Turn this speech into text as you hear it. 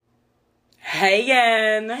Hey,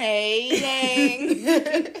 Yen. Hey,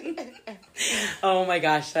 gang. Oh my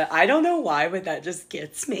gosh, I don't know why, but that just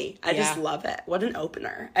gets me. I just love it. What an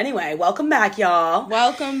opener. Anyway, welcome back, y'all.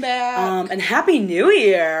 Welcome back. And Happy New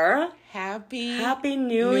Year. Happy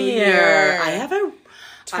New Year. I haven't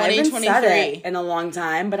said 2023 it in a long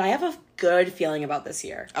time, but I have a good feeling about this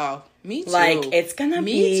year. Oh, me too. Like, it's gonna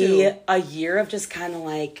be a year of just kind of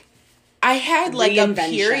like I had like a reinvention.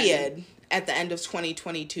 Period at the end of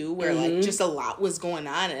 2022 where like just a lot was going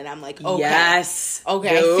on, and I'm like, okay, yes,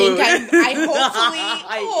 okay, dude. I think hopefully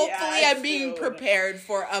Yes, I'm being dude. prepared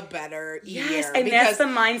for a better year. Yes, and that's the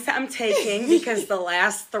mindset I'm taking because the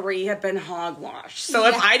last 3 have been hogwash. So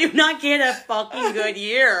if I do not get a fucking good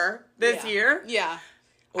year this year,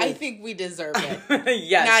 I think we deserve it.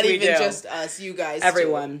 yes, Not we even do. just us, you guys,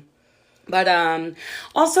 Everyone. too. But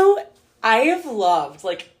also, I have loved,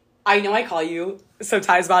 like, I know I call you so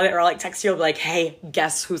times about it, or I'll like text you, I'll be like, hey,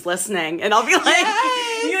 guess who's listening? And I'll be like,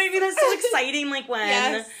 Yes! you know what I mean? That's so exciting, like when.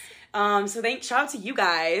 Yes. So shout out to you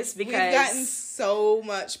guys because We've gotten so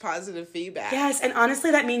much positive feedback. yes, and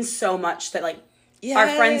honestly, that means so much that like our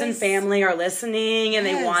friends and family are listening and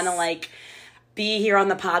they want to like be here on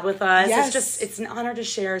the pod with us. Yes. It's an honor to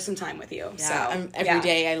share some time with you. Yeah, So every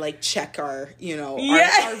day I like check our, our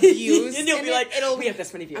our views. and you'll be like, we have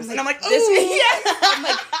this many views. I'm and I'm like, this, ooh. yes. I'm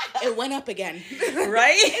like, it went up again.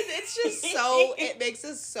 Right? It's just so, it makes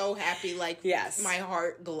us so happy. Like, yes. My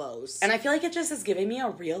heart glows. And I feel like it just is giving me a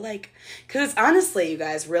real, like, because honestly, you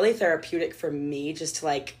guys, really therapeutic for me just to,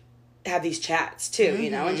 like, have these chats, too, you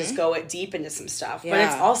know, and just go deep into some stuff. Yeah. But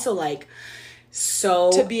it's also, like,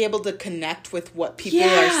 so... to be able to connect with what people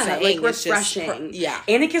are saying. Like, refreshing.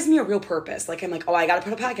 And it gives me a real purpose. Like, I'm like, oh, I got to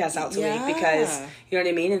put a podcast out week because, you know what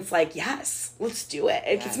I mean? It's like, yes, let's do it.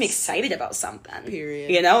 It gets me excited about something.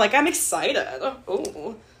 Period. You know? Like, I'm excited.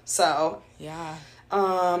 Ooh. So... yeah.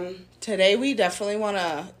 Today we definitely want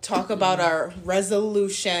to talk about our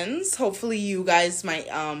resolutions. Hopefully you guys might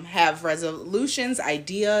have resolutions,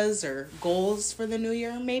 ideas, or goals for the new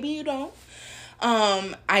year. Maybe you don't.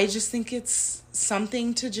 I just think it's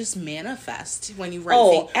something to just manifest when you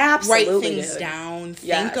write things down,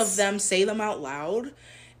 think of them, say them out loud.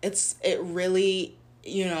 It really,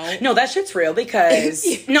 No, that shit's real because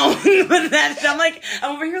no,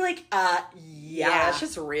 I'm over here like, that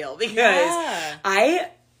shit's real because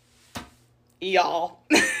y'all,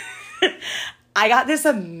 I got this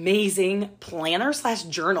amazing planner /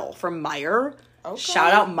 journal from Meyer. Okay.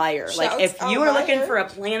 Shout out Meyer. If you are looking for a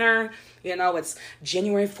planner, it's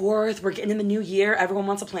January 4th. We're getting in the new year. Everyone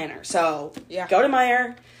wants a planner. So go to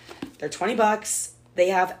Meyer. They're $20. They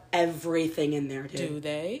have everything in there, dude. Do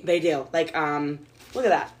they? They do. Like, look at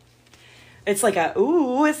that. It's like a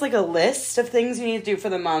list of things you need to do for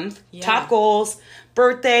the month. Yeah. Top goals,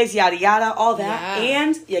 birthdays, yada, yada, all that. Yeah.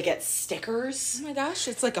 And you get stickers. Oh my gosh,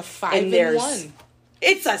 it's like a 5-in-1.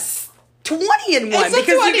 It's a 20-in-1 because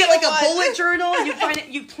you get like a bullet journal. You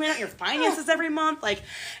plan out your finances every month. Like,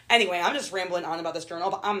 anyway, I'm just rambling on about this journal,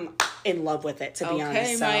 but I'm in love with it, to be honest.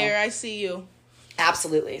 Okay, Meyer, I see you.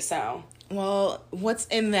 Absolutely, so... Well, what's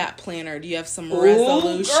in that planner? Do you have some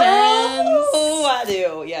resolutions? Oh, I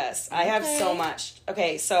do. Yes, I have so much.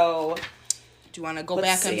 Okay, so do you want to go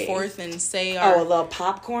back and forth and say a little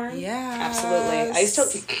popcorn? Yeah, absolutely.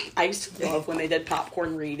 I used to love when they did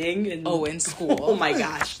popcorn reading and in school. Oh my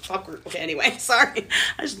gosh, okay. Anyway, sorry.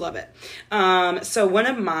 I just love it. So one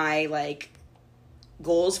of my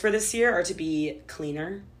goals for this year are to be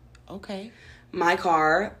cleaner. Okay. My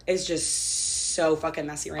car is just so fucking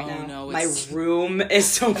messy right now. No, my room is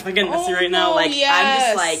so fucking messy right now. I'm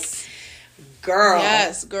just like, girl.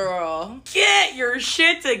 Yes, girl. Get your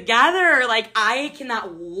shit together. I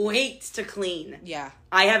cannot wait to clean. Yeah.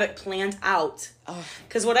 I have it planned out.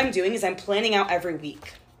 Because what I'm doing is I'm planning out every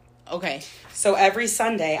week. Okay. So every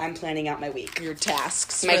Sunday, I'm planning out my week. Your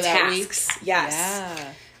tasks my for that tasks. Week? Yes.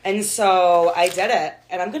 Yeah. And so I did it.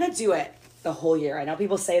 And I'm going to do it the whole year. I know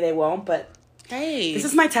people say they won't, but... Hey. This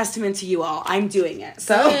is my testament to you all. I'm doing it.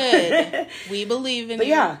 So good. We believe in you. But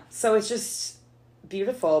yeah, so it's just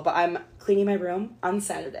beautiful. But I'm cleaning my room on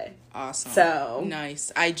Saturday. Awesome. So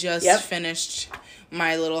nice. I just finished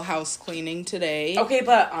my little house cleaning today. Okay,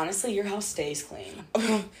 but honestly, your house stays clean.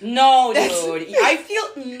 No, dude. I feel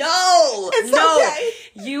okay.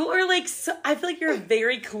 You are I feel like you're a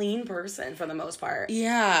very clean person for the most part.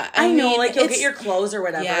 Yeah, I know. You'll get your clothes or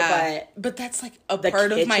whatever, but that's a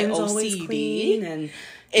part of my OCD. And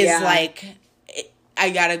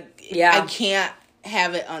I can't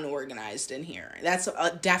have it unorganized in here. That's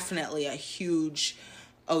definitely a huge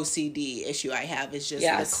OCD issue I have, is just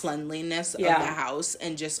the cleanliness of the house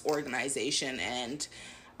and just organization. And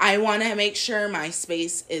I want to make sure my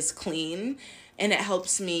space is clean, and it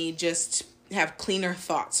helps me just have cleaner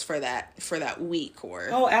thoughts for that week. Or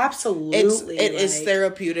absolutely, it is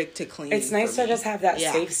therapeutic to clean. It's nice to just have that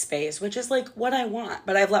safe space, which is like what I want.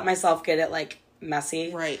 But I've let myself get it like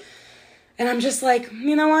messy, right? And I'm just like,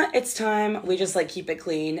 you know what? It's time. We just like keep it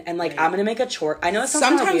clean, and like I'm gonna make a chore. I know it sounds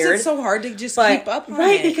sometimes weird, it's so hard to just keep up on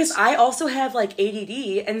right? it. Because I also have like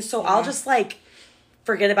ADD, and so I'll just like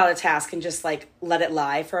forget about a task and just like let it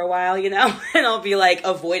lie for a while, you know? And I'll be like,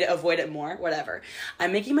 avoid it more, whatever.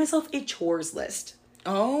 I'm making myself a chores list.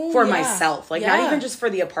 For myself, like not even just for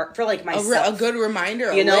for like myself. A good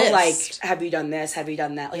reminder, you know, list. Like have you done this? Have you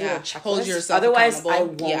done that? Like a checklist. Hold yourself Otherwise,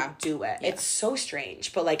 accountable. I won't do it. It's so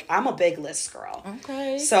strange, but like I'm a big list girl.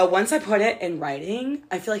 Okay. So once I put it in writing,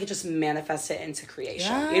 I feel like it just manifests it into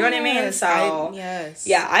creation. You know what I mean? So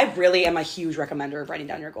I really am a huge recommender of writing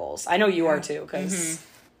down your goals. I know you are too, because.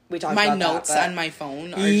 We talked my about notes that, on my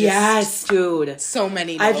phone are just dude. So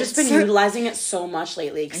many notes. I've just been utilizing it so much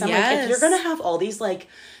lately. Because I'm like, if you're going to have all these like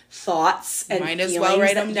thoughts and might as well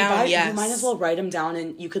write them down. You might as well write them down,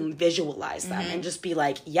 and you can visualize them and just be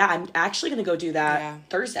like, I'm actually going to go do that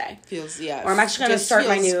Thursday. Or I'm actually going to start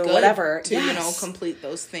my new whatever. To, you know, complete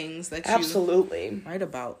those things that you write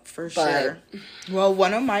about, for sure. Well,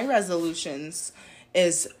 one of my resolutions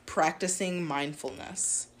is practicing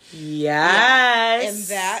mindfulness.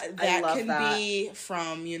 Yes. And that can be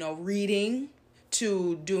from, you know, reading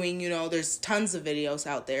to doing, you know, there's tons of videos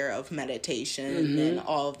out there of meditation and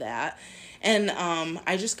all of that. And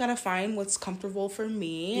I just got to find what's comfortable for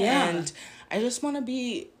me. And I just want to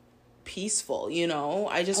be peaceful, you know.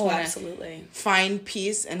 I just want to find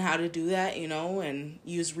peace and how to do that, you know, and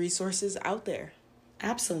use resources out there.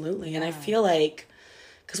 Absolutely. And I feel like,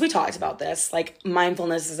 because we talked about this, like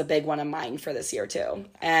mindfulness is a big one of mine for this year too.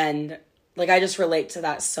 And like, I just relate to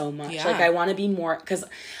that so much. Like I want to be more, because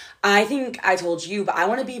I think I told you, but I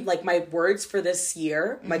want to be like, my words for this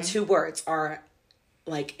year, my 2 words are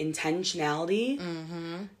like intentionality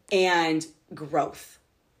and growth.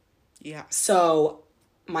 So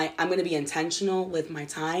I'm going to be intentional with my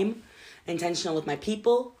time, intentional with my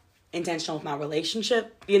people, intentional with my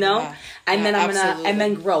relationship, you know? And then and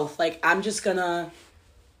then growth. Like I'm just going to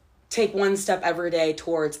take one step every day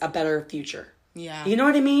towards a better future. You know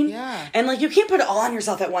what I mean? And like, you can't put it all on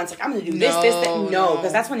yourself at once. Like, I'm going to do this, No,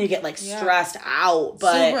 because that's when you get like stressed out.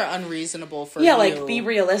 But super unreasonable for you. Like be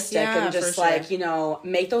realistic and just like, you know,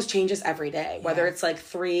 make those changes every day. Whether it's like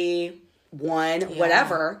 3, 1,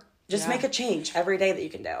 whatever. Just make a change every day that you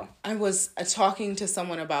can do. I was talking to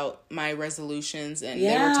someone about my resolutions, and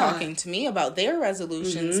they were talking to me about their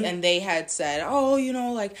resolutions, and they had said, oh, you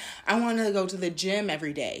know, like, I want to go to the gym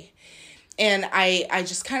every day. And I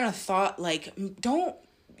just kind of thought, like, don't,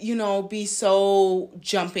 you know, be so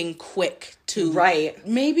jumping quick to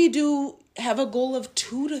maybe have a goal of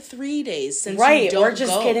 2 to 3 days since you don't or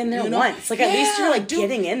just get in there once. Like at least you're like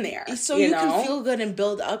getting in there, so you can feel good and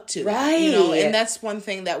build up to that. You know, and that's one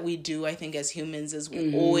thing that we do, I think, as humans, is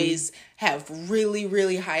we always have really,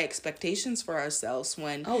 really high expectations for ourselves.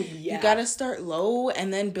 When you got to start low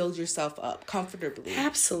and then build yourself up comfortably.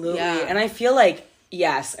 Absolutely, and I feel like.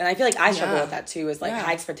 Yes, and I feel like I struggle with that too, is like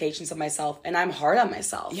high expectations of myself, and I'm hard on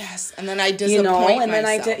myself. Yes, and then I disappoint myself. And then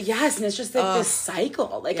and it's just like this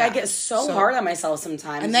cycle. Like I get so hard on myself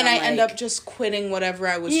sometimes. And then I end up just quitting whatever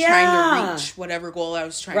I was trying to reach, whatever goal I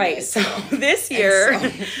was trying to reach. So this year,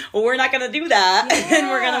 we're not going to do that, and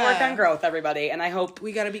we're going to work on growth, everybody. And I hope...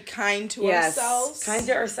 We got to be kind to ourselves. Kind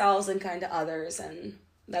to ourselves and kind to others, and...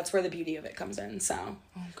 That's where the beauty of it comes in. So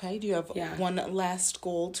okay, do you have one last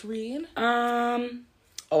goal to read? I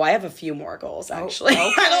have a few more goals actually.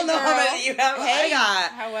 Okay, I don't know how many you have.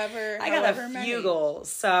 I got a few goals.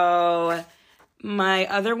 So my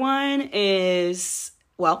other one is,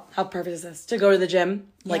 well, how perfect is this? To go to the gym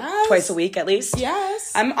like twice a week at least.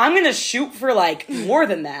 Yes. I'm gonna shoot for like more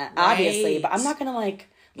than that, obviously, but I'm not gonna like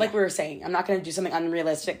we were saying, I'm not going to do something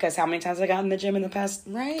unrealistic, because how many times have I got in the gym in the past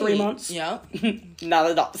 3 months? Yeah. Not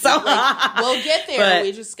at all. So we'll get there. But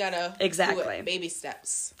we just got to do it, baby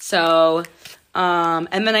steps. So,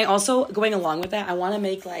 and then I also, going along with that, I want to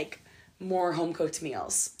make like more home cooked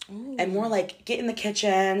meals. Ooh. And more like get in the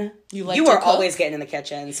kitchen. You are always getting in the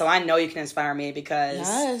kitchen. So I know you can inspire me,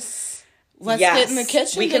 because let's get in the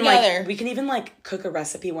kitchen together. We can even like cook a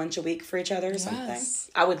recipe once a week for each other or something.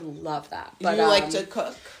 I would love that. But you like to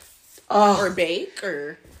cook or bake,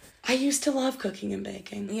 or? I used to love cooking and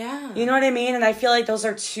baking. Yeah. You know what I mean? And I feel like those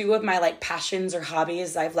are 2 of my like passions or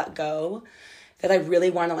hobbies I've let go, that I really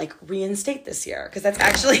want to like reinstate this year, because that's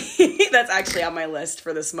actually on my list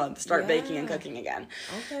for this month. Start baking and cooking again.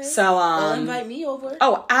 Okay. So well, invite me over.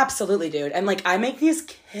 Oh, absolutely, dude. And like I make these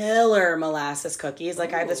killer molasses cookies.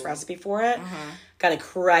 Like I have this recipe for it. Gotta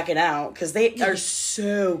crack it out because they are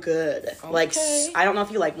so good. Okay. Like I don't know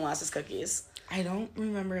if you like molasses cookies. I don't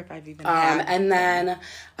remember if I've even had. And then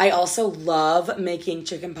I also love making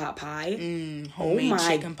chicken pot pie. Homemade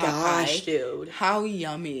chicken pot pie. Dude. How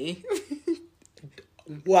yummy.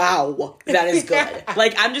 Wow. That is good.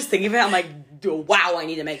 Like, I'm just thinking of it. I'm like, wow, I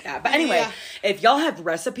need to make that. But anyway, if y'all have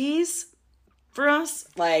recipes for us,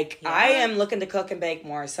 like, I am looking to cook and bake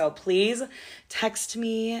more. So please text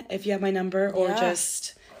me if you have my number or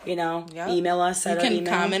just... email us at our email. You can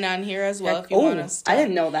comment on here as well if you want us to. I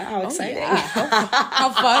didn't know that. How exciting. Yeah. How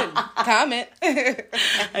fun. Comment.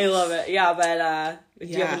 I love it. Yeah, but do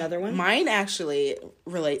you have another one? Mine actually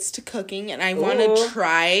relates to cooking, and I want to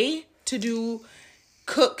try to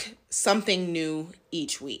cook something new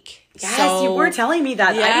each week. Yes, so, you were telling me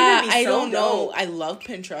that. Yeah, I don't know. I love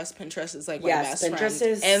Pinterest. Pinterest is like my best Pinterest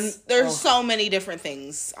friend. And there's so many different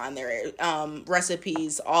things on there.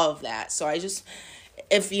 Recipes, all of that. So I just...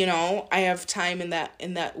 If I have time in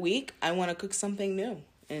that week, I want to cook something new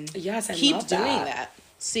and keep doing that.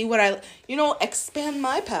 See what expand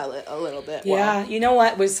my palate a little bit. Yeah, you know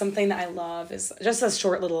what was something that I love is just a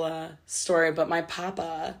short little story. But my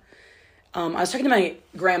papa, I was talking to my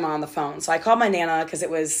grandma on the phone, so I called my Nana because it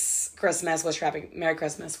was Christmas, was shopping, Merry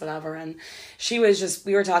Christmas, whatever, and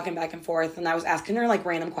we were talking back and forth, and I was asking her like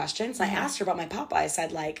random questions, and I asked her about my papa. I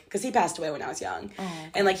said like, because he passed away when I was young,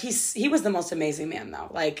 and like he was the most amazing man though,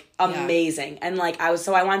 like amazing, and like I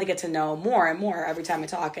wanted to get to know more and more every time I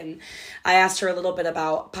talk, and I asked her a little bit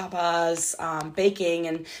about papa's baking,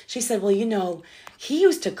 and she said, well, he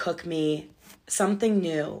used to cook me something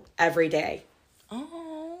new every day.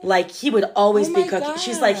 Like, he would always be cooking. Gosh.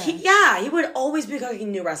 She's like, he would always be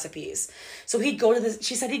cooking new recipes. So he'd go to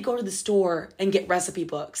the store and get recipe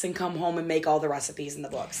books and come home and make all the recipes in the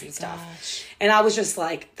books and stuff. Gosh. And I was just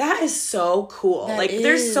like, that is so cool.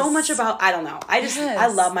 There's so much about, I don't know. I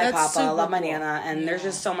love my papa. I love my Nana. And there's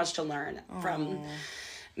just so much to learn from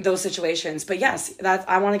those situations. But yes,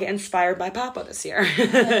 I want to get inspired by papa this year.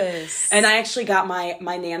 Yes. And I actually got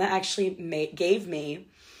my Nana actually gave me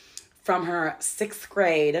from her 6th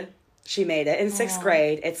grade. She made it in 6th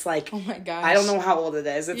grade. It's like, oh my gosh, I don't know how old it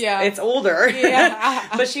is. It's older. Yeah.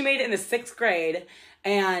 But she made it in the 6th grade,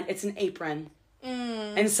 and it's an apron.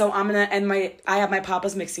 And so I have my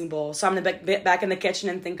papa's mixing bowl. So I'm going to be back in the kitchen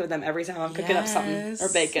and think of them every time I'm cooking up something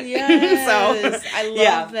or baking. Yes. So I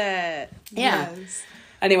love that. Yeah. Yes.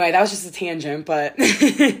 Anyway, that was just a tangent, but...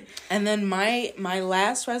 And then my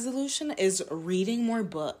last resolution is reading more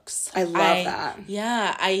books. I love that.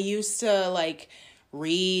 Yeah, I used to,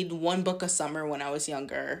 read one book a summer when I was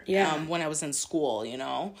younger. Yeah. When I was in school,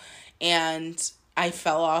 And I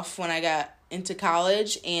fell off when I got into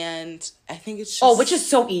college, and I think it's just... Oh, which is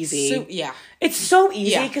so easy. It's so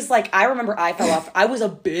easy, because, I remember I fell off. I was a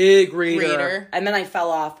big reader. And then I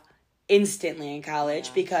fell off instantly in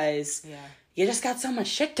college because... Yeah. You just got so much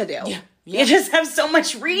shit to do. Yeah. You just have so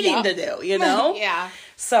much reading to do, Yeah.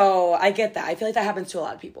 So I get that. I feel like that happens to a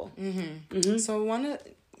lot of people. Mm-hmm. Mm-hmm. So I want to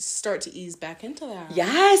start to ease back into that.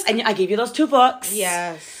 Yes. And I gave you those 2 books.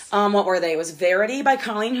 Yes. What were they? It was Verity by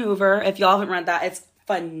Colleen Hoover. If y'all haven't read that, it's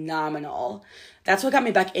phenomenal. That's what got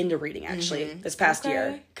me back into reading, actually, this past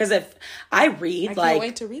year. Because if I read, I can't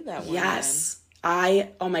wait to read that one. Yes.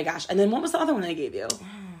 Oh my gosh. And then what was the other one I gave you?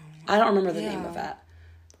 I don't remember the name of that.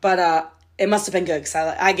 But, it must have been good because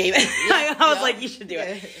I gave it. I was like, you should do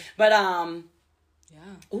it. But,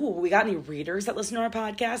 ooh, we got any readers that listen to our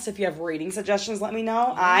podcast? If you have reading suggestions, let me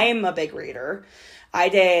know. I'm a big reader. I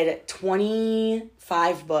did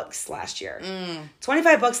 25 books last year.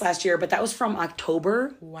 25 books last year, but that was from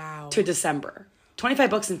October to December. 25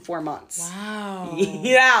 books in 4 months. Wow.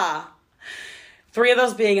 Yeah. 3 of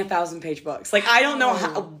those being 1,000-page books. I don't know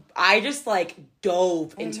how. I just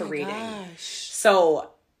dove into reading. Gosh. So...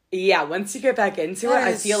 Yeah, once you get back into it,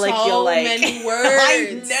 I feel like you'll many words.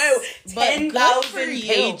 I know, 10,000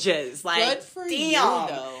 pages. Good for you,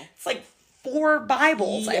 though. It's 4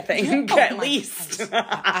 Bibles, I think, at least.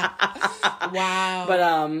 Wow.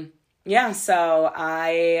 But yeah. So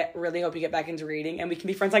I really hope you get back into reading, and we can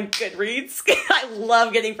be friends on Goodreads. I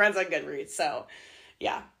love getting friends on Goodreads. So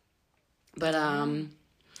yeah. But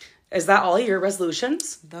is that all your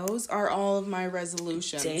resolutions? Those are all of my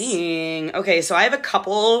resolutions. Dang. Okay, so I have a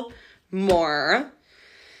couple more.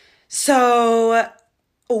 So,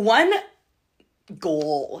 one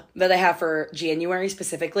goal that I have for January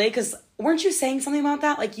specifically, because weren't you saying something about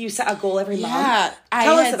that? Like you set a goal every month? Yeah,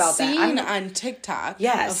 Tell I us had about seen that. on TikTok.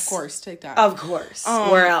 Yes. Of course, TikTok. Of course.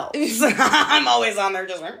 Where else? I'm always on there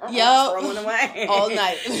just scrolling away. All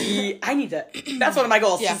night. I need to, that's one of my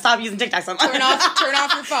goals, to stop using TikTok so much. Turn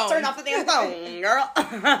off your phone. Turn off the damn phone,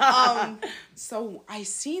 girl. So I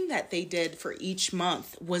seen that they did for each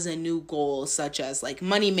month was a new goal, such as like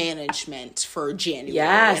money management for January.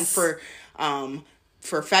 Yes. And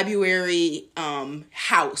for February,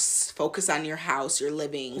 house. Focus on your house, your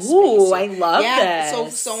living space. Ooh, I love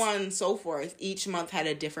this. So on and so forth. Each month had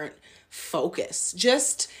a different focus.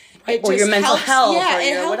 Or your mental health, or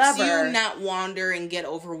your helps whatever. you not wander and get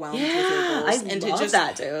overwhelmed with your goals. I love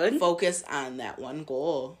that, dude. Focus on that one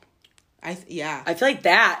goal. I feel like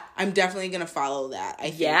that. I'm definitely going to follow that.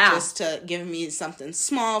 I think just to give me something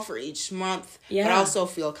small for each month, but also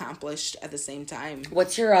feel accomplished at the same time.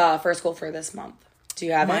 What's your first goal for this month? Do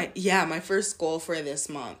you have it? Yeah, my first goal for this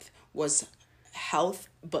month was health,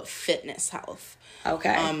 but fitness health.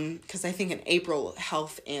 Okay. Because I think in April,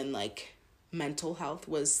 health and like mental health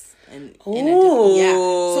was in a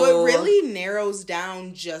so it really narrows down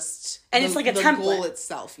and it's like a template. Goal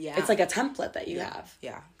itself. Yeah, it's like a template that you have.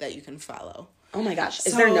 Yeah, that you can follow. Oh my gosh,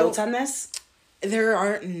 is there notes on this? There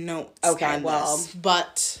aren't notes. Okay, on this,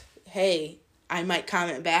 but hey, I might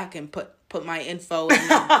comment back and put my info in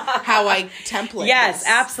how I template. Yes, this.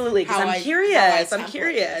 Absolutely. Because I'm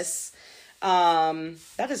curious.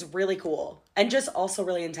 That is really cool and just also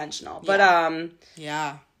really intentional. But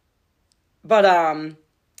But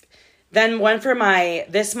then one for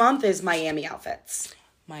this month is Miami outfits.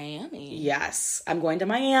 Miami. Yes, I'm going to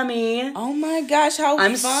Miami. Oh my gosh, how fun.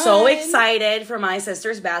 I'm so excited for my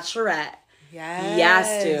sister's bachelorette.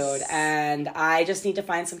 Yes, dude. And I just need to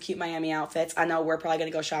find some cute Miami outfits. I know we're probably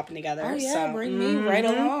going to go shopping together. Oh yeah, so. Bring me right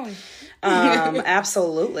along.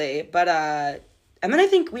 Absolutely. But and then I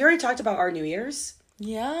think we already talked about our New Year's.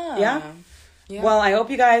 Yeah. Well, I hope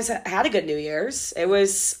you guys had a good New Year's. It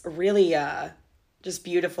was really just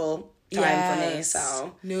beautiful time for me.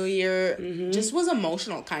 So New Year just was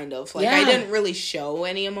emotional, kind of. Like I didn't really show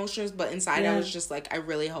any emotions, but inside I was just like, I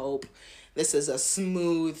really hope this is a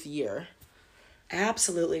smooth year.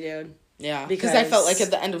 Absolutely, dude. Yeah, because I felt like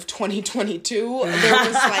at the end of 2022, there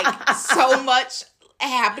was like so much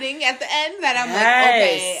happening at the end that I'm like,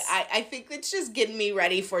 okay, I think it's just getting me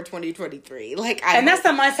ready for 2023. Like, and that's the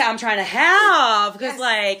mindset I'm trying to have, because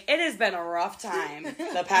like it has been a rough time.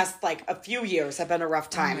 The past like a few years have been a rough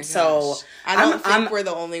time. So I don't think we're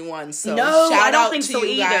the only ones. So no, shout I don't out think to so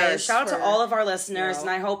you either. guys Shout out to all of our listeners, and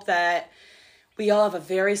I hope that we all have a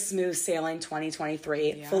very smooth sailing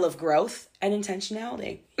 2023, full of growth and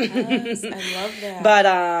intentionality. Yes, I love that.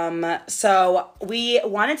 But so we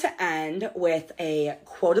wanted to end with a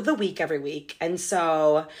quote of the week every week. And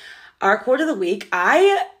so our quote of the week,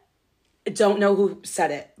 I don't know who said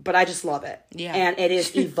it, but I just love it. Yeah. And it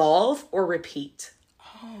is evolve or repeat.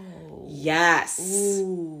 Oh. Yes.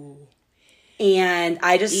 Ooh. And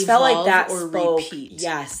I just felt like that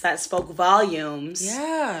spoke volumes.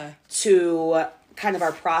 Yeah. To kind of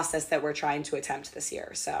our process that we're trying to attempt this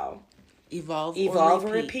year. So evolve or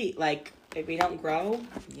repeat. Like if we don't grow,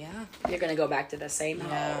 you're gonna go back to the same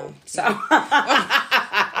hole. So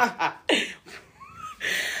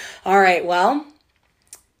all right, well,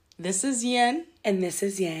 this is Yin and this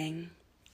is Yang.